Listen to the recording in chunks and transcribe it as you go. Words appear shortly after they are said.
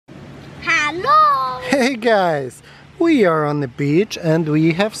Hello! Hey guys, we are on the beach and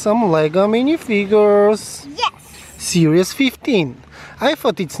we have some Lego minifigures. Yes! Series 15. I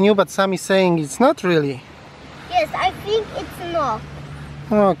thought it's new, but Sammie's saying it's not really. Yes, I think it's not.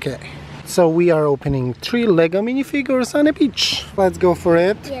 Okay, so we are opening 3 Lego minifigures on the beach. Let's go for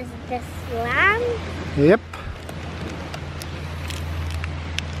it. Yes, this one. Yep.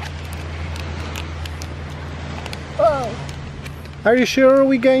 Oh. Are you sure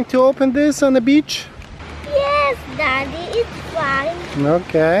we're going to open this on the beach? Yes, Daddy, it's fine.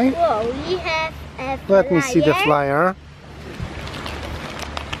 Okay. Whoa, we have a flyer. Let me see the flyer.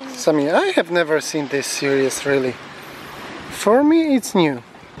 Sammie, I have never seen this series really. For me it's new.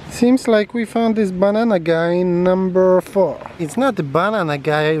 Seems like we found this banana guy in number 4. It's not the banana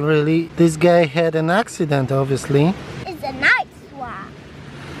guy really. This guy had an accident obviously. It's a nice one.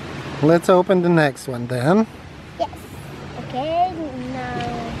 Let's open the next one then. Yes. Okay, now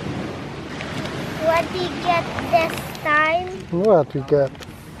what we get this time? What we got?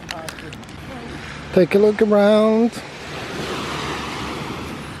 Take a look around.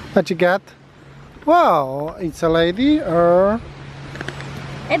 What you got? Wow, it's a lady or...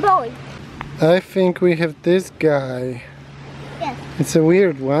 A boy. I think we have this guy. Yes. It's a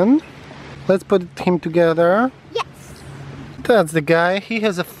weird one. Let's put him together. Yes. That's the guy. He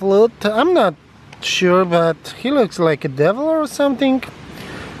has a flute. I'm not sure, but he looks like a devil or something.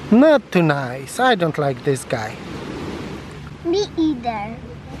 Not too nice. I don't like this guy. Me either.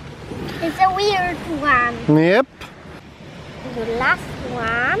 It's a weird one. Yep. The last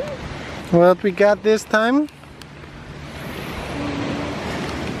one. What we got this time?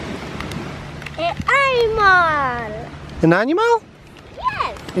 An animal. An animal?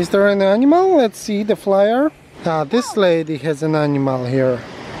 Yes. Is there an animal? Let's see the flyer. Ah, this lady has an animal here.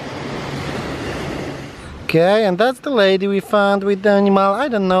 Okay, and that's the lady we found with the animal. I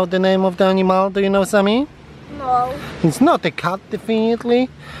don't know the name of the animal. Do you know, Sammie? No. It's not a cat, definitely,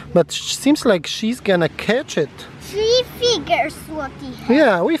 but seems like she's gonna catch it. 3 figures what he has.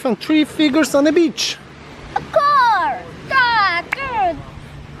 Yeah, we found 3 figures on the beach. A car. Good.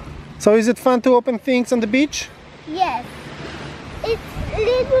 So is it fun to open things on the beach? Yes. It's a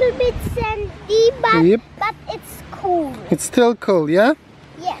little bit sandy, but, Yep. but it's cool. It's still cool, yeah?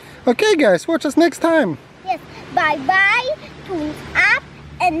 Yes. Okay guys, watch us next time. Yes. Bye-bye. Tune up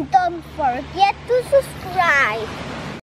and don't forget to subscribe.